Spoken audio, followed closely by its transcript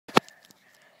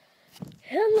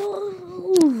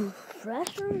Hello,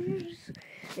 freshers.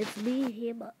 It's me,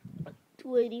 him,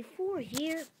 24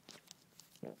 here,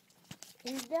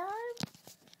 and I'm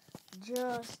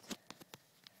just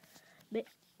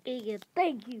making a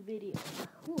thank you video.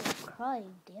 Ooh, I'm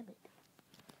crying, damn it.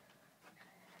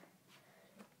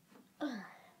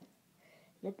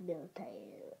 Look at me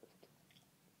tired.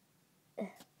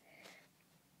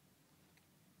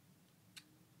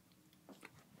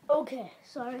 Okay,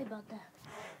 sorry about that.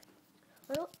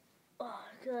 Oh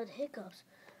god, hiccups.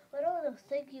 What I want to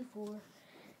thank you for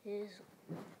is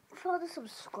for all the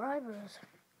subscribers.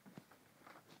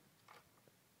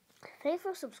 Thanks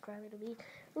for subscribing to me. It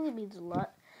really means a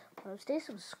lot. Stay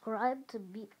subscribed to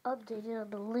be updated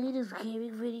on the latest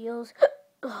gaming videos.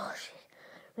 Oh shit,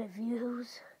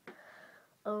 reviews.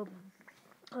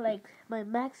 Like my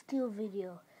Max Steel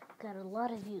video got a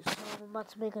lot of views, so I'm about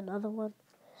to make another one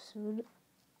soon.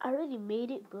 I already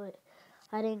made it, but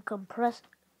I didn't compress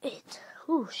it.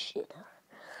 Oh shit,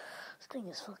 this thing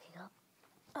is fucking up.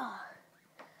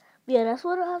 Yeah, that's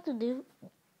what I have to do.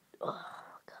 Oh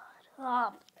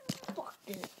god. Fuck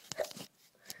this.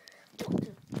 Break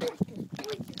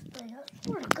this thing. I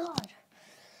swear to God.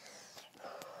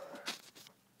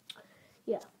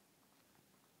 Yeah.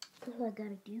 That's what I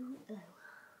gotta do.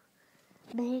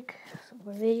 Make some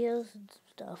more videos and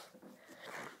stuff.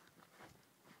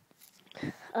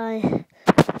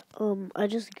 I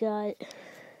just got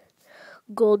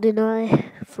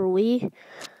GoldenEye for Wii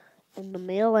in the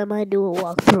mail. I might do a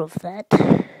walkthrough of that.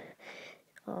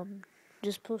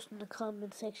 Just post in the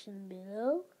comment section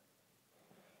below.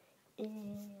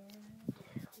 And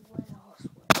what else?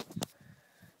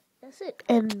 That's it.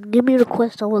 And give me a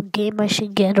request on what game I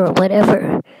should get or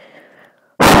whatever.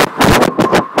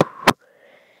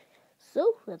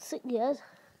 So, that's it, guys.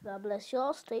 God bless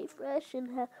y'all. Stay fresh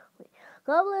and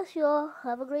God bless y'all.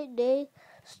 Have a great day.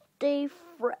 Stay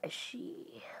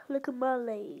freshy. Look at my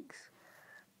legs.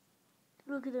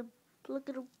 Look at them. Look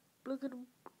at them. Look at them.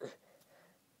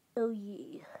 Oh,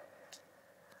 yeah.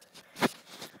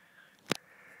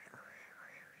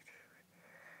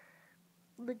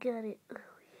 Look at it.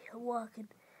 Oh, yeah.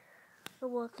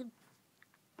 I'm walking.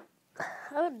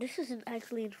 This isn't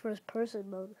actually in first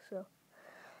person mode, so.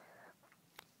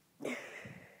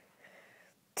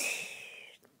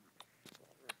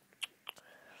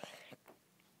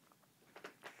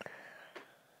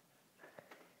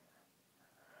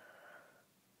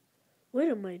 What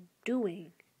am I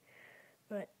doing?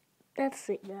 But that's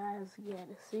it, guys. Yeah,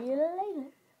 see you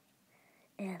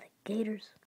later. Alligators.